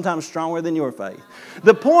and sometimes stronger than your faith.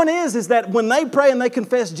 The point is that when they pray and they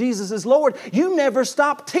confess Jesus is Lord, you never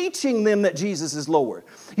stop teaching them that Jesus is Lord.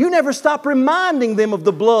 You never stop reminding them of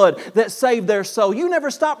the blood that saved their soul. You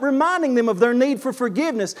never stop reminding them of their need for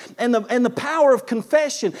forgiveness and the power of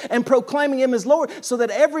confession and proclaiming Him as Lord so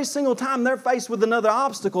that every single time they're faced with another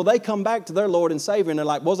obstacle, they come back to their Lord and Savior and they're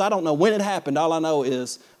like, well, I don't know when it happened. All I know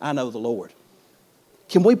is I know the Lord.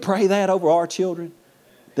 Can we pray that over our children?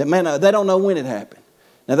 That, man, they don't know when it happened.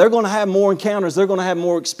 Now, they're going to have more encounters. They're going to have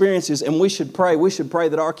more experiences. And we should pray. We should pray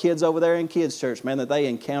that our kids over there in kids' church, man, that they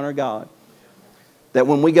encounter God. That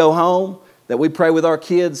when we go home, that we pray with our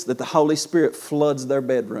kids that the Holy Spirit floods their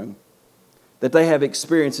bedroom. That they have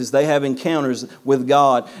experiences. They have encounters with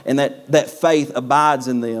God. And that faith abides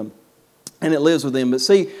in them. And it lives with them. But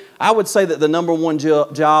see, I would say that the number one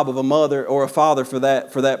job of a mother or a father for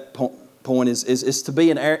that point is to be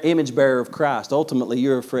an image bearer of Christ. Ultimately,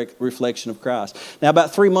 you're a reflection of Christ. Now,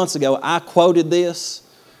 about 3 months ago, I quoted this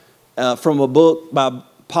from a book by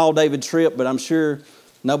Paul David Tripp, but I'm sure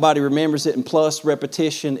nobody remembers it. And plus,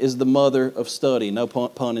 repetition is the mother of study. No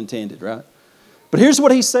pun intended, right? But here's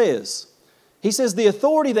what he says. He says, the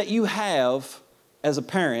authority that you have as a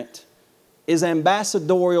parent is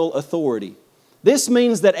ambassadorial authority. This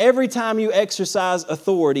means that every time you exercise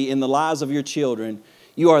authority in the lives of your children,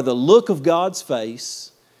 you are the look of God's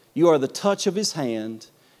face, you are the touch of His hand,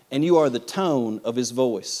 and you are the tone of His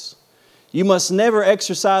voice. You must never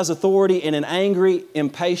exercise authority in an angry,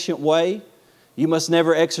 impatient way. You must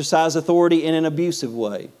never exercise authority in an abusive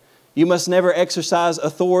way. You must never exercise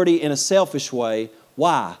authority in a selfish way.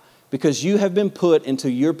 Why? because you have been put into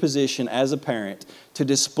your position as a parent to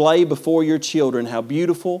display before your children how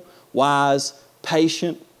beautiful, wise,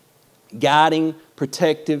 patient, guiding,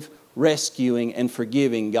 protective, rescuing, and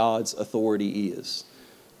forgiving God's authority is.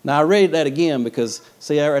 Now, I read that again because,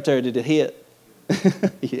 see that right there, did it hit?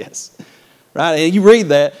 Yes. Right? And you read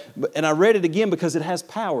that, and I read it again because it has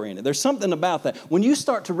power in it. There's something about that. When you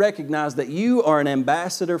start to recognize that you are an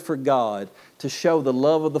ambassador for God to show the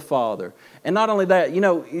love of the Father. And not only that,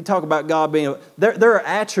 you talk about God being, there are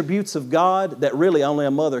attributes of God that really only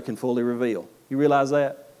a mother can fully reveal. You realize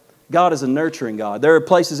that? God is a nurturing God. There are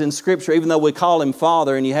places in Scripture, even though we call Him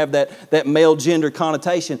Father and you have that male gender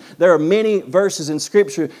connotation, there are many verses in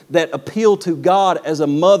Scripture that appeal to God as a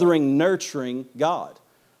mothering, nurturing God.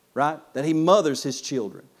 Right? That He mothers His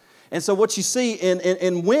children. And so what you see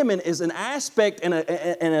in women is an aspect and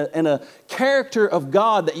a character of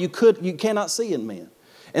God that you cannot see in men.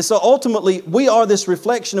 And so ultimately, we are this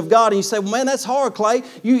reflection of God. And you say, well, man, that's hard, Clay.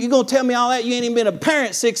 You're going to tell me all that? You ain't even been a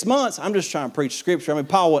parent 6 months. I'm just trying to preach Scripture. I mean,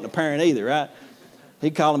 Paul wasn't a parent either, right? He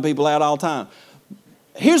calling people out all the time.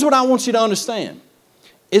 Here's what I want you to understand,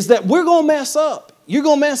 is that we're going to mess up. You're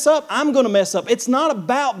going to mess up. I'm going to mess up. It's not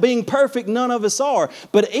about being perfect. None of us are.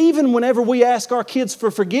 But even whenever we ask our kids for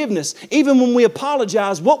forgiveness, even when we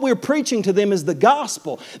apologize, what we're preaching to them is the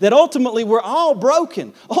gospel. That ultimately we're all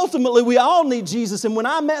broken. Ultimately we all need Jesus. And when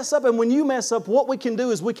I mess up and when you mess up, what we can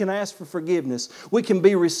do is we can ask for forgiveness. We can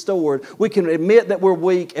be restored. We can admit that we're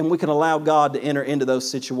weak, and we can allow God to enter into those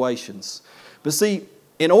situations. But see,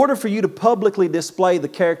 in order for you to publicly display the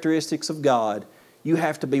characteristics of God, you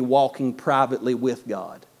have to be walking privately with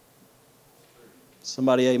God.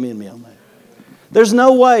 Somebody amen me on that. There's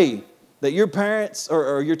no way that your parents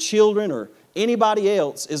or your children or anybody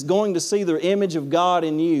else is going to see the image of God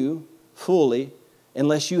in you fully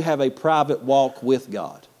unless you have a private walk with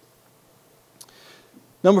God.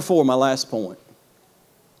 Number 4, my last point,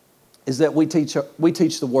 is that we teach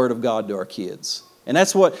the Word of God to our kids. And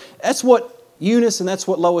that's what Eunice, and that's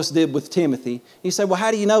what Lois did with Timothy. You say, well,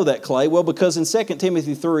 how do you know that, Clay? Well, because in 2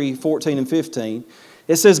 Timothy 3, 14 and 15,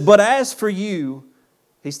 it says, but as for you,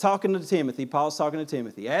 he's talking to Timothy, Paul's talking to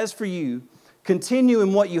Timothy, as for you, continue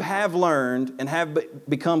in what you have learned and have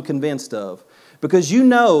become convinced of, because you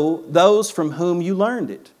know those from whom you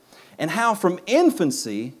learned it, and how from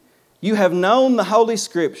infancy you have known the Holy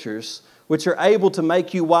Scriptures, which are able to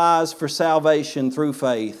make you wise for salvation through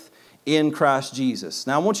faith in Christ Jesus.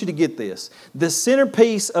 Now I want you to get this. The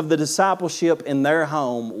centerpiece of the discipleship in their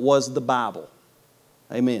home was the Bible.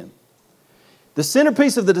 Amen. The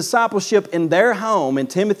centerpiece of the discipleship in their home, in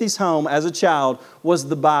Timothy's home as a child, was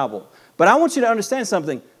the Bible. But I want you to understand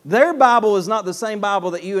something. Their Bible is not the same Bible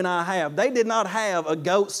that you and I have. They did not have a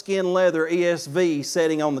goat skin leather ESV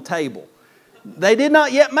sitting on the table. They did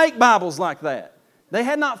not yet make Bibles like that. They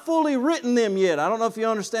had not fully written them yet. I don't know if you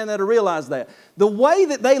understand that or realize that. The way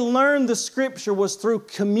that they learned the Scripture was through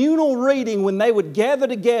communal reading, when they would gather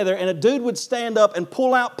together and a dude would stand up and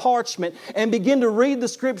pull out parchment and begin to read the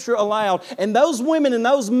Scripture aloud. And those women and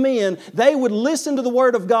those men, they would listen to the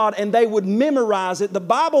Word of God and they would memorize it. The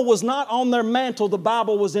Bible was not on their mantle. The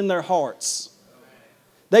Bible was in their hearts.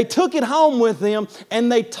 They took it home with them and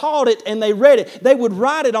they taught it and they read it. They would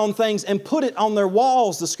write it on things and put it on their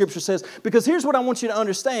walls, the Scripture says. Because here's what I want you to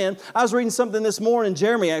understand. I was reading something this morning.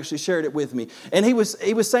 Jeremy actually shared it with me. And he was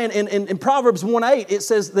saying in Proverbs 1:8, it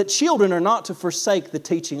says that children are not to forsake the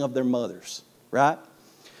teaching of their mothers. Right?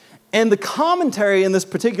 And the commentary in this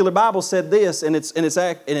particular Bible said this, and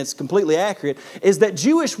it's completely accurate, is that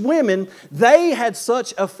Jewish women, they had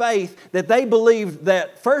such a faith that they believed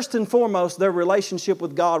that first and foremost, their relationship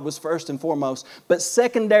with God was first and foremost. But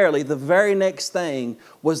secondarily, the very next thing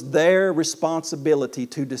was their responsibility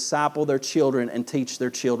to disciple their children and teach their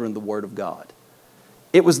children the Word of God.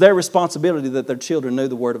 It was their responsibility that their children knew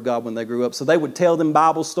the Word of God when they grew up. So they would tell them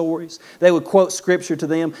Bible stories. They would quote Scripture to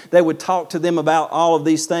them. They would talk to them about all of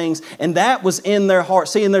these things. And that was in their heart.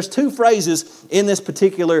 See, and there's 2 phrases in these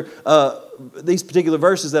particular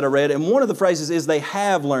verses that I read. And one of the phrases is they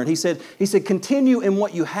have learned. He said, continue in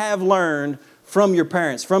what you have learned from your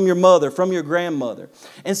parents, from your mother, from your grandmother.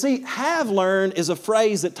 And see, have learned is a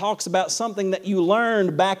phrase that talks about something that you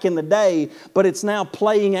learned back in the day, but it's now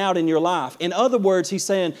playing out in your life. In other words, he's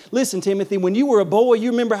saying, listen, Timothy, when you were a boy,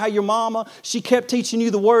 you remember how your mama, she kept teaching you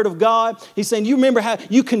the Word of God. He's saying, you remember how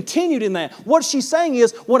you continued in that. What she's saying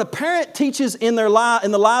is, what a parent teaches in the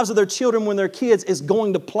lives of their children when they're kids is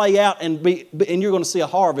going to play out and you're going to see a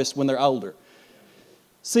harvest when they're older.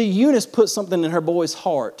 See, Eunice put something in her boy's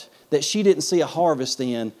heart that she didn't see a harvest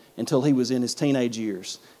in until he was in his teenage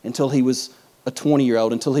years, until he was a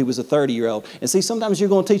 20-year-old until he was a 30-year-old. And see, sometimes you're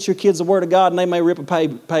going to teach your kids the Word of God and they may rip a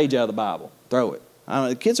page out of the Bible. Throw it. I don't know,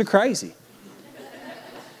 the kids are crazy.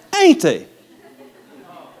 Ain't they?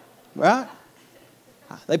 Right?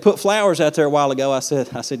 They put flowers out there a while ago. I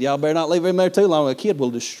said, y'all better not leave them there too long. A kid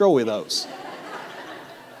will destroy those.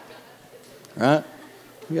 Right?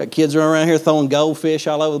 We got kids running around here throwing goldfish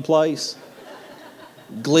all over the place.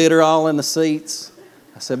 Glitter all in the seats.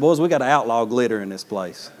 I said, boys, we got to outlaw glitter in this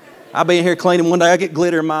place. I'll be in here cleaning one day. I get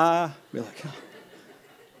glitter in my eye. Be like, oh.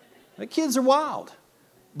 The kids are wild.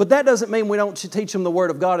 But that doesn't mean we don't teach them the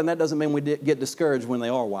Word of God, and that doesn't mean we get discouraged when they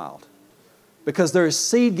are wild. Because there is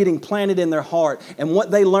seed getting planted in their heart, and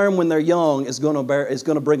what they learn when they're young is going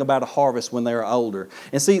to bring about a harvest when they are older.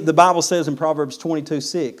 And see, the Bible says in Proverbs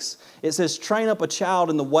 22:6, it says, train up a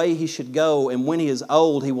child in the way he should go, and when he is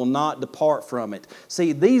old, he will not depart from it.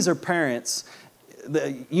 See, these are parents,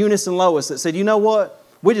 Eunice and Lois, that said, you know what?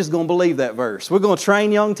 We're just going to believe that verse. We're going to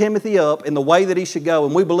train young Timothy up in the way that he should go,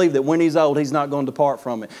 and we believe that when he's old, he's not going to depart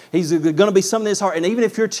from it. He's going to be something in his heart. And even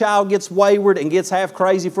if your child gets wayward and gets half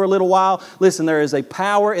crazy for a little while, listen, there is a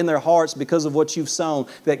power in their hearts because of what you've sown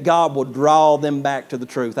that God will draw them back to the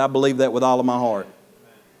truth. I believe that with all of my heart.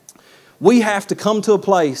 We have to come to a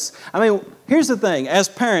place. I mean, here's the thing. As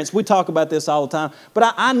parents, we talk about this all the time.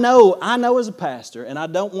 But I know as a pastor, and I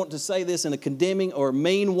don't want to say this in a condemning or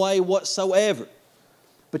mean way whatsoever,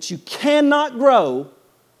 but you cannot grow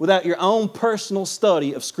without your own personal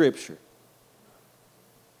study of Scripture.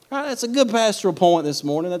 All right, that's a good pastoral point this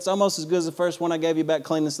morning. That's almost as good as the first one I gave you about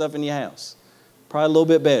cleaning stuff in your house. Probably a little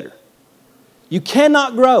bit better. You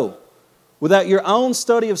cannot grow without your own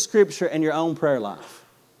study of Scripture and your own prayer life.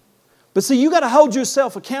 But see, you got to hold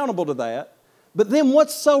yourself accountable to that. But then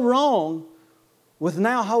what's so wrong with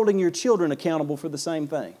now holding your children accountable for the same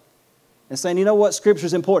thing? And saying, you know what,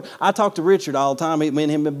 Scripture's important. I talk to Richard all the time. Me and him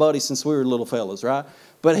have been buddies since we were little fellas, right?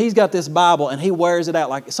 But he's got this Bible and he wears it out.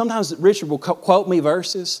 Like sometimes Richard will quote me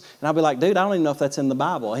verses and I'll be like, dude, I don't even know if that's in the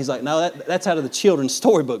Bible. He's like, no, that's out of the children's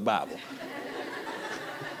storybook Bible.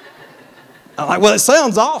 I'm like, well, it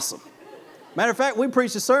sounds awesome. Matter of fact, we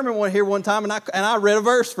preached a sermon here one time and I read a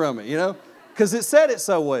verse from it, you know, because it said it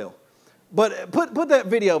so well. But put that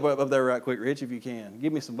video up there right quick, Rich, if you can.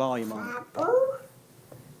 Give me some volume on it.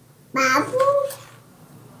 Bible.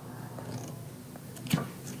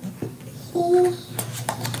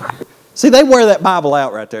 See, they wear that Bible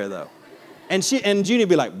out right there, though. And Junie would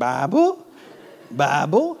be like, Bible?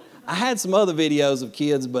 Bible? I had some other videos of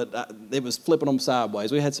kids, but it was flipping them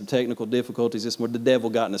sideways. We had some technical difficulties. This is where the devil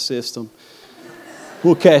got in the system.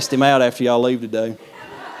 We'll cast him out after y'all leave today.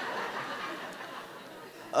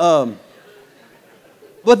 But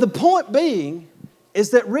the point being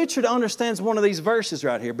is that Richard understands one of these verses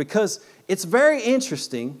right here because it's very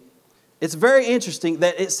interesting. It's very interesting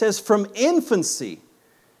that it says from infancy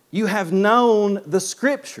you have known the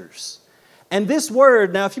Scriptures. And this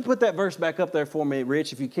word, now if you put that verse back up there for me,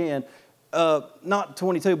 Rich, if you can, not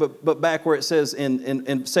 22, but back where it says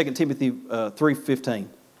in 2 Timothy 3:15.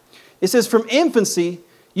 It says from infancy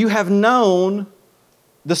you have known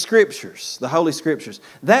the Scriptures, the Holy Scriptures.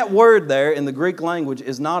 That word there in the Greek language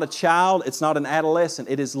is not a child, it's not an adolescent.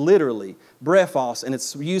 It is literally brephos, and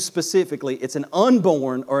it's used specifically. It's an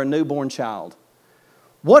unborn or a newborn child.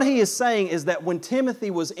 What he is saying is that when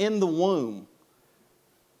Timothy was in the womb,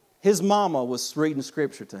 his mama was reading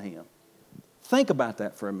Scripture to him. Think about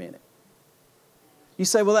that for a minute. You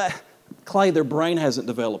say, well, Clay, their brain hasn't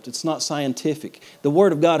developed. It's not scientific. The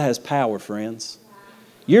Word of God has power, friends.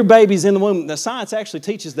 Your baby's in the womb. The science actually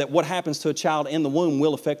teaches that what happens to a child in the womb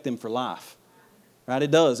will affect them for life. Right?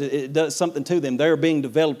 It does. It does something to them. They're being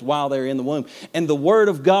developed while they're in the womb. And the Word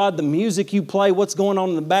of God, the music you play, what's going on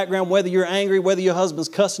in the background, whether you're angry, whether your husband's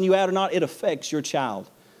cussing you out or not, it affects your child.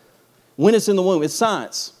 When it's in the womb, it's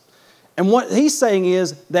science. And what he's saying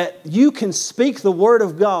is that you can speak the Word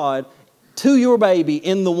of God to your baby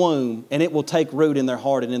in the womb and it will take root in their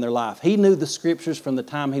heart and in their life. He knew the Scriptures from the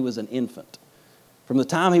time he was an infant. From the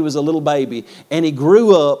time he was a little baby, and he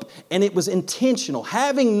grew up, and it was intentional.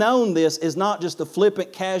 Having known this is not just a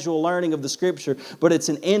flippant, casual learning of the Scripture, but it's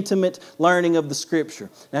an intimate learning of the Scripture.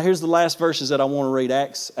 Now, here's the last verses that I want to read,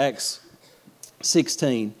 Acts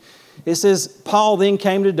 16. It says, Paul then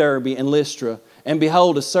came to Derbe and Lystra, and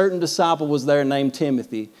behold, a certain disciple was there named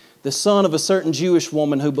Timothy, the son of a certain Jewish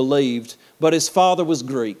woman who believed, but his father was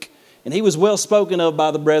Greek. And he was well spoken of by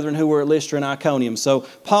the brethren who were at Lystra and Iconium. So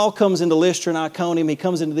Paul comes into Lystra and Iconium. He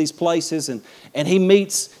comes into these places and he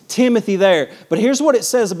meets Timothy there. But here's what it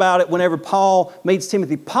says about it whenever Paul meets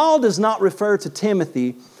Timothy. Paul does not refer to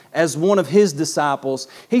Timothy as one of his disciples.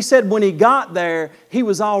 He said when he got there, he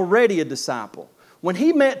was already a disciple. When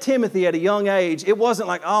he met Timothy at a young age, it wasn't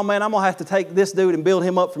like, oh man, I'm going to have to take this dude and build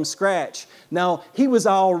him up from scratch. No, he was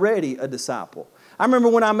already a disciple. I remember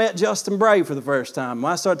when I met Justin Bray for the first time.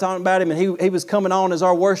 When I started talking about him and he was coming on as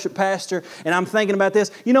our worship pastor, and I'm thinking about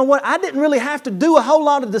this. You know what? I didn't really have to do a whole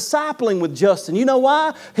lot of discipling with Justin. You know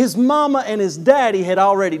why? His mama and his daddy had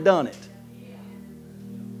already done it.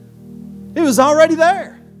 It was already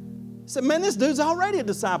there. I said, man, this dude's already a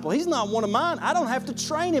disciple. He's not one of mine. I don't have to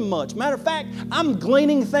train him much. Matter of fact, I'm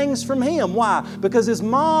gleaning things from him. Why? Because his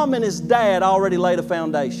mom and his dad already laid a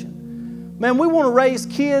foundation. Man, we want to raise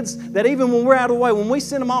kids that even when we're out of the way, when we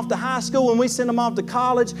send them off to high school, when we send them off to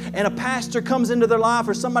college, and a pastor comes into their life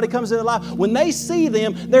or somebody comes into their life, when they see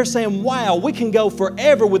them, they're saying, wow, we can go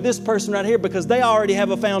forever with this person right here because they already have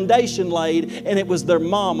a foundation laid, and it was their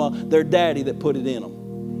mama, their daddy that put it in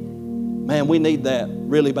them. Man, we need that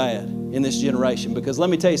really bad in this generation, because let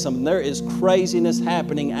me tell you something, there is craziness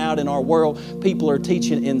happening out in our world. People are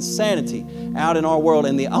teaching insanity out in our world,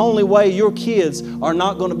 and the only way your kids are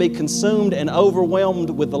not going to be consumed and overwhelmed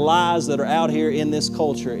with the lies that are out here in this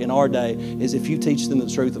culture in our day is if you teach them the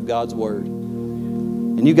truth of God's Word.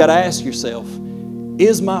 And you got to ask yourself,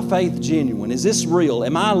 is my faith genuine? Is this real?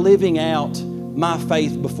 Am I living out my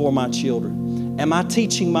faith before my children? Am I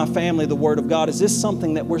teaching my family the Word of God? Is this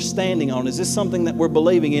something that we're standing on? Is this something that we're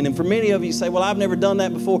believing in? And for many of you say, well, I've never done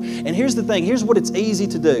that before. And here's the thing. Here's what it's easy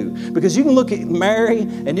to do. Because you can look at Mary,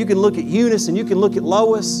 and you can look at Eunice, and you can look at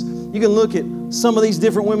Lois. You can look at some of these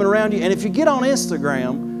different women around you. And if you get on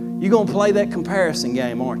Instagram, you're going to play that comparison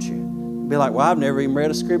game, aren't you? Be like, well, I've never even read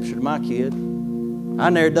a scripture to my kid.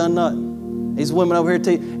 I've never done nothing. These women over here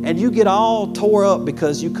too. And you get all tore up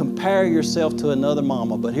because you compare yourself to another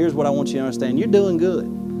mama. But here's what I want you to understand. You're doing good.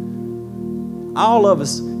 All of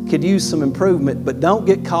us could use some improvement, but don't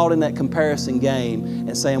get caught in that comparison game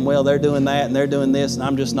and saying, well, they're doing that and they're doing this and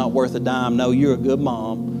I'm just not worth a dime. No, you're a good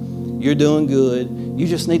mom. You're doing good. You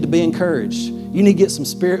just need to be encouraged. You need to get some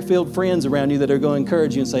Spirit-filled friends around you that are going to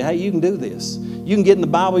encourage you and say, hey, you can do this. You can get in the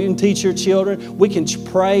Bible. You can teach your children. We can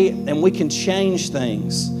pray and we can change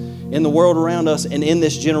things in the world around us and in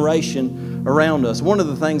this generation around us. One of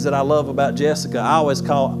the things that I love about Jessica, I always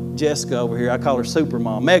call Jessica over here, I call her Super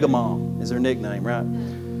Mom. Mega Mom is her nickname, right?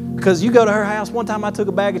 Because you go to her house, one time I took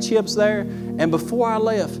a bag of chips there, and before I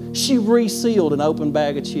left, she resealed an open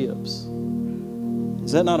bag of chips.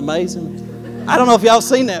 Is that not amazing? I don't know if y'all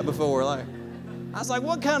seen that before. I was like,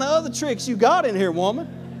 what kind of other tricks you got in here,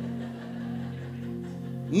 woman?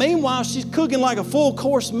 Meanwhile, she's cooking like a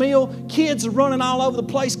full-course meal. Kids are running all over the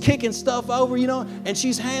place, kicking stuff over, and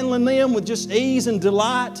she's handling them with just ease and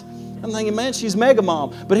delight. I'm thinking, man, she's mega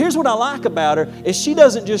mom. But here's what I like about her, is she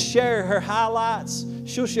doesn't just share her highlights.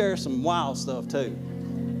 She'll share some wild stuff, too.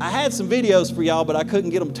 I had some videos for y'all, but I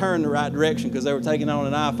couldn't get them turned the right direction because they were taking on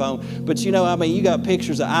an iPhone. But you got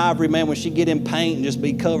pictures of Ivory, man, when she'd get in paint and just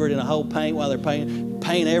be covered in a whole paint while they're painting,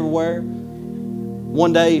 paint everywhere.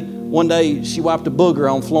 One day, she wiped a booger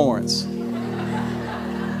on Florence.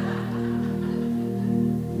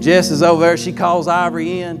 Jess is over there. She calls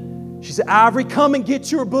Ivory in. She said, Ivory, come and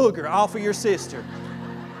get your booger off of your sister.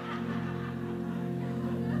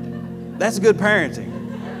 That's good parenting.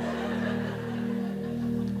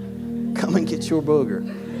 Come and get your booger.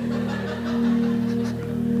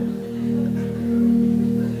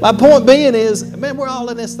 My point being is, man, we're all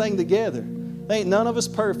in this thing together. Ain't none of us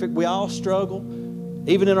perfect. We all struggle.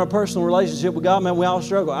 Even in our personal relationship with God, man, we all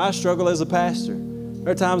struggle. I struggle as a pastor.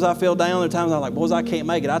 There are times I feel down. There are times I'm like, boys, I can't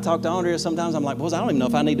make it. I talk to Andrea sometimes. I'm like, boys, I don't even know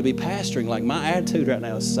if I need to be pastoring. Like, my attitude right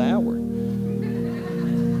now is sour.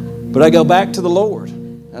 But I go back to the Lord.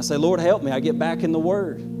 I say, Lord, help me. I get back in the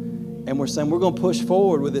Word. And we're saying, we're going to push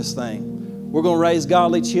forward with this thing. We're going to raise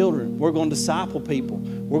godly children. We're going to disciple people.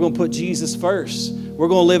 We're going to put Jesus first. We're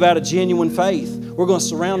going to live out a genuine faith. We're going to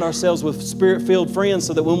surround ourselves with Spirit-filled friends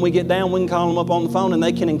so that when we get down, we can call them up on the phone and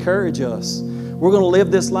they can encourage us. We're going to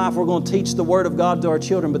live this life. We're going to teach the Word of God to our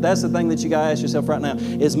children. But that's the thing that you got to ask yourself right now.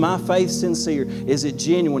 Is my faith sincere? Is it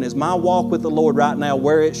genuine? Is my walk with the Lord right now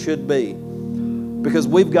where it should be? Because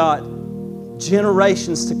we've got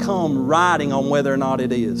generations to come riding on whether or not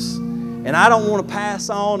it is. And I don't want to pass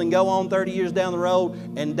on and go on 30 years down the road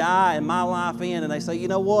and die and my life end. And they say, you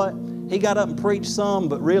know what? He got up and preached some,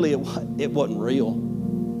 but really it wasn't real.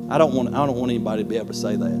 I don't want anybody to be able to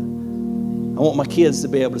say that. I want my kids to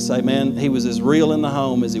be able to say, man, he was as real in the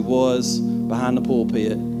home as he was behind the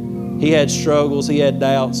pulpit. He had struggles, he had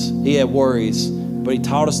doubts, he had worries, but he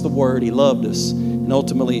taught us the Word, he loved us, and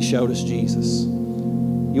ultimately he showed us Jesus.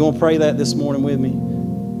 You want to pray that this morning with me?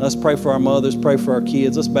 Let's pray for our mothers, pray for our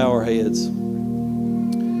kids. Let's bow our heads.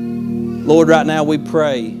 Lord, right now we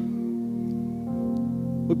pray.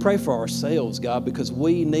 We pray for ourselves, God, because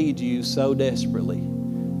we need you so desperately.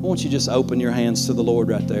 I want you to just open your hands to the Lord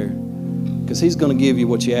right there, because He's going to give you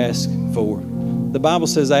what you ask for. The Bible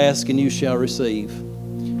says, ask and you shall receive.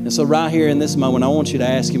 And so right here in this moment, I want you to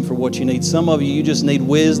ask Him for what you need. Some of you, you just need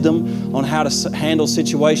wisdom on how to handle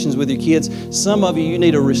situations with your kids. Some of you, you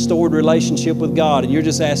need a restored relationship with God. And you're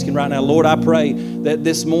just asking right now, Lord, I pray that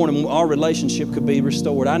this morning our relationship could be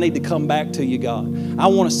restored. I need to come back to you, God. I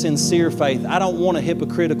want a sincere faith. I don't want a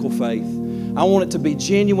hypocritical faith. I want it to be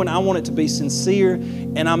genuine. I want it to be sincere.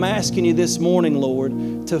 And I'm asking you this morning,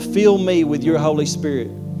 Lord, to fill me with your Holy Spirit.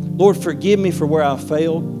 Lord, forgive me for where I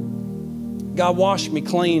failed. God, wash me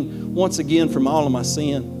clean once again from all of my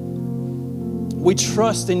sin. We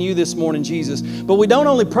trust in you this morning, Jesus. But we don't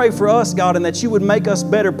only pray for us, God, and that you would make us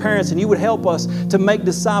better parents and you would help us to make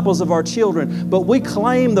disciples of our children, but we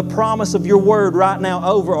claim the promise of your word right now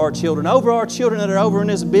over our children that are over in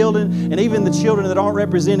this building, and even the children that aren't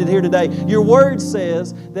represented here today. Your word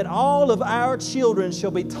says that all of our children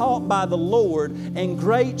shall be taught by the Lord, and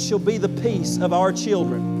great shall be the peace of our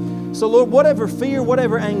children. So, Lord, whatever fear,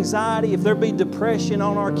 whatever anxiety, if there be depression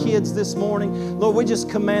on our kids this morning, Lord, we just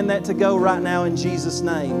command that to go right now in Jesus'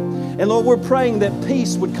 name. And, Lord, we're praying that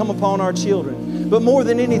peace would come upon our children. But more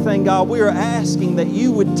than anything, God, we are asking that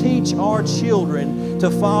you would teach our children to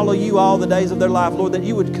follow you all the days of their life. Lord, that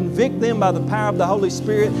you would convict them by the power of the Holy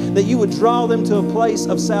Spirit, that you would draw them to a place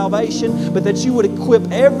of salvation, but that you would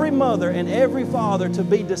equip every mother and every father to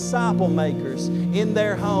be disciple makers in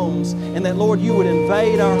their homes, and that, Lord, you would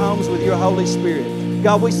invade our homes with your Holy Spirit.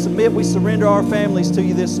 God, we submit, we surrender our families to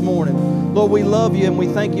you this morning. Lord, we love you and we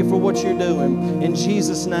thank you for what you're doing. In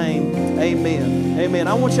Jesus' name, amen. Amen.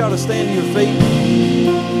 I want y'all to stand to your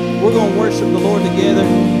feet. We're going to worship the Lord together.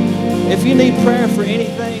 If you need prayer for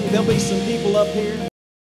anything, there'll be some people up here.